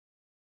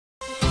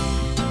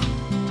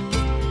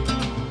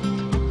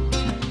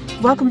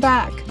Welcome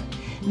back.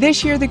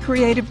 This year, the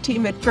creative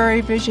team at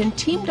Fairy Vision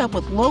teamed up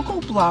with local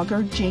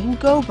blogger Jane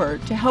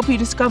Gobert to help you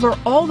discover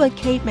all that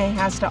Cape May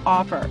has to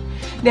offer.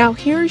 Now,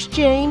 here's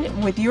Jane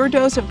with your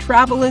dose of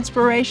travel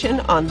inspiration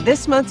on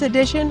this month's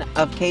edition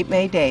of Cape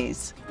May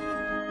Days.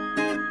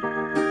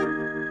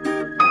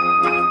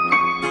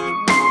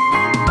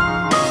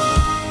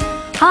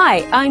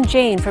 Hi, I'm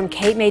Jane from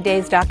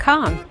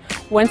CapeMayDays.com.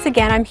 Once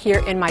again, I'm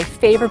here in my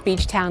favorite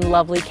beach town,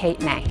 lovely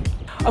Cape May.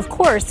 Of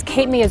course,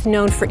 Cape May is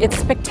known for its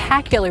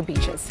spectacular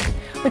beaches,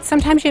 but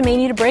sometimes you may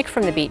need a break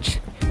from the beach.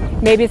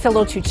 Maybe it's a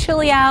little too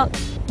chilly out,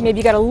 maybe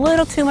you got a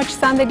little too much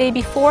sun the day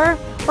before,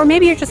 or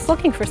maybe you're just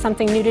looking for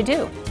something new to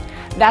do.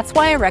 That's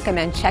why I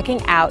recommend checking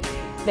out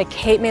the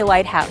Cape May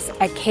Lighthouse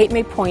at Cape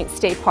May Point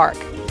State Park.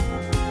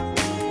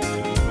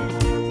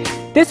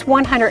 This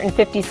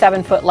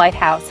 157-foot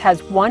lighthouse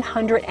has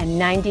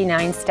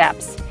 199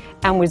 steps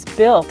and was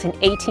built in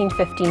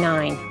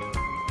 1859.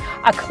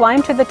 A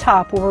climb to the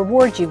top will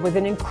reward you with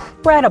an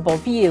incredible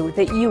view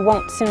that you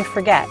won't soon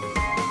forget.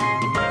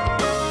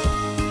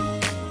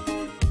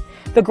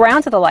 The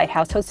grounds of the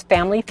lighthouse host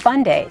family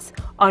fun days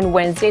on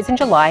Wednesdays in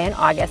July and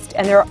August,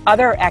 and there are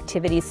other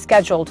activities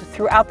scheduled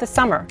throughout the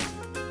summer.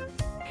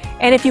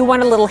 And if you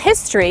want a little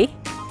history,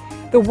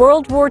 the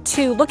World War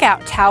II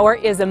Lookout Tower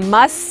is a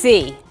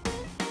must-see.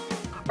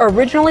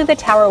 Originally, the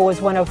tower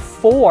was one of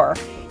 4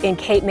 in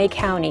Cape May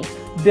County,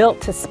 built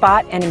to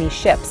spot enemy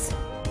ships.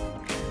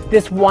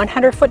 This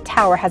 100-foot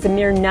tower has a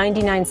mere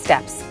 99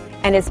 steps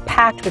and is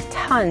packed with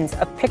tons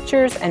of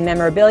pictures and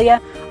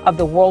memorabilia of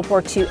the World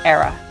War II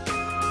era.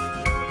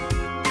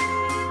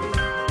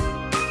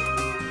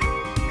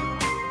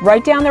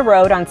 Right down the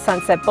road on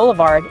Sunset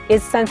Boulevard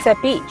is Sunset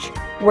Beach,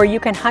 where you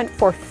can hunt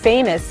for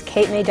famous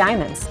Cape May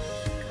diamonds.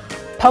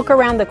 Poke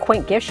around the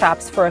quaint gift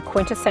shops for a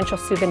quintessential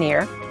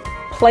souvenir,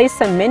 play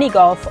some mini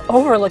golf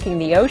overlooking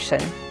the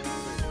ocean,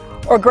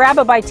 or grab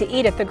a bite to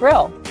eat at the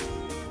grill.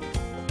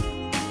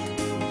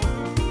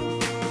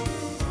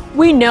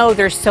 We know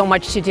there's so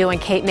much to do in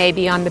Cape May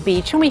beyond the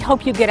beach, and we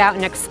hope you get out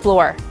and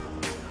explore.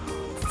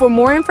 For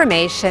more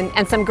information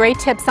and some great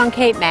tips on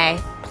Cape May,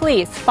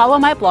 please follow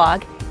my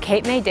blog,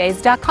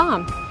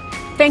 CapeMayDays.com.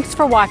 Thanks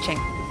for watching.